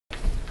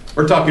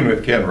We're talking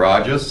with Ken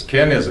Rahjes.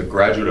 Ken is a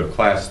graduate of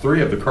Class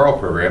 3 of the Carl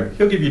program.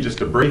 He'll give you just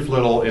a brief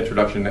little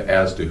introduction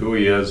as to who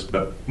he is,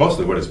 but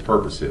mostly what his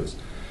purpose is.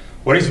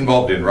 What he's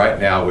involved in right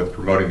now with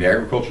promoting the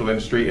agricultural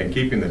industry and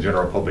keeping the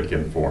general public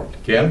informed.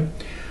 Ken?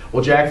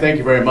 Well, Jack, thank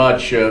you very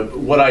much.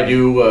 What I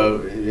do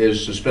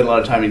is to spend a lot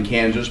of time in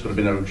Kansas, but I've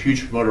been a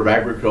huge promoter of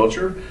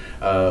agriculture.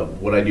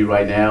 What I do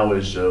right now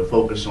is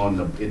focus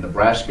on in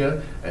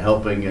Nebraska,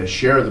 helping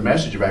share the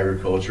message of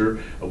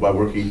agriculture by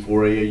working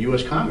for a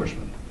U.S.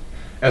 congressman.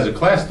 As a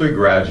Class 3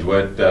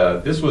 graduate,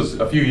 this was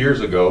a few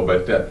years ago,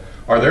 but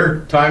are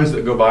there times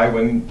that go by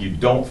when you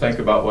don't think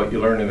about what you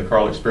learned in the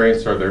Carl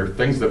experience? Are there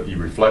things that you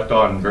reflect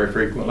on very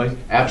frequently?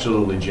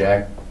 Absolutely,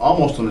 Jack.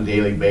 Almost on a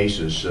daily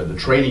basis. The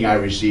training I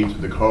received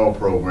through the Carl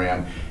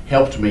program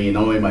helped me in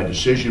not only my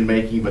decision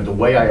making, but the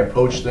way I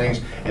approach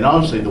things, and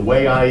honestly, the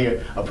way I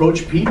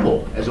approach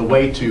people as a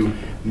way to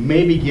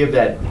maybe give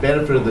that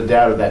benefit of the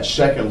doubt, or that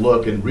second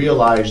look, and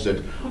realize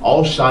that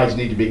all sides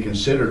need to be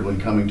considered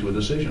when coming to a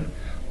decision.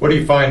 What do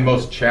you find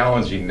most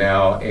challenging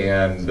now,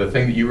 and the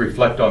thing that you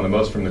reflect on the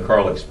most from the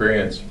Carl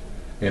experience,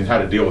 and how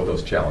to deal with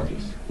those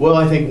challenges? Well,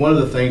 I think one of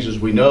the things, as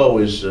we know,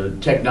 is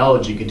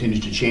technology continues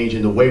to change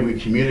in the way we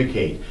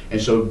communicate. And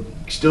so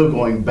still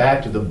going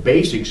back to the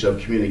basics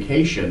of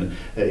communication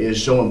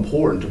is so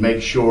important to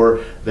make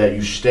sure that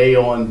you stay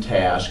on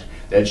task,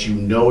 that you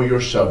know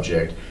your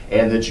subject,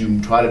 and that you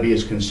try to be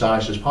as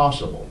concise as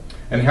possible.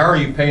 And how are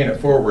you paying it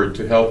forward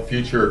to help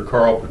future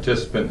Carl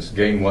participants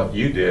gain what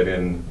you did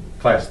in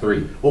Class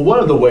 3? Well, one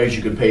of the ways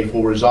you can pay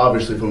forward is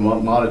obviously from a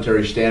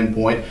monetary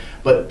standpoint,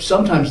 but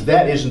sometimes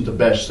that isn't the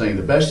best thing.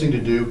 The best thing to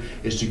do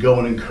is to go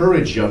and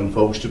encourage young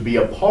folks to be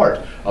a part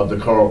of the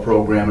Carl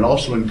program, and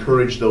also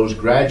encourage those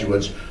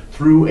graduates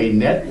through a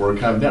network,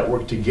 kind of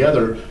network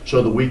together,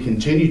 so that we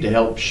continue to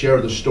help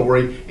share the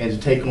story and to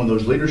take on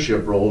those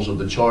leadership roles of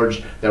the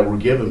charge that we're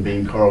given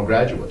being Carl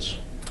graduates.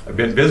 I've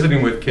been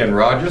visiting with Ken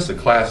Rahjes, a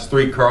Class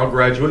 3 Carl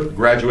graduate,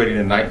 graduating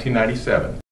in 1997.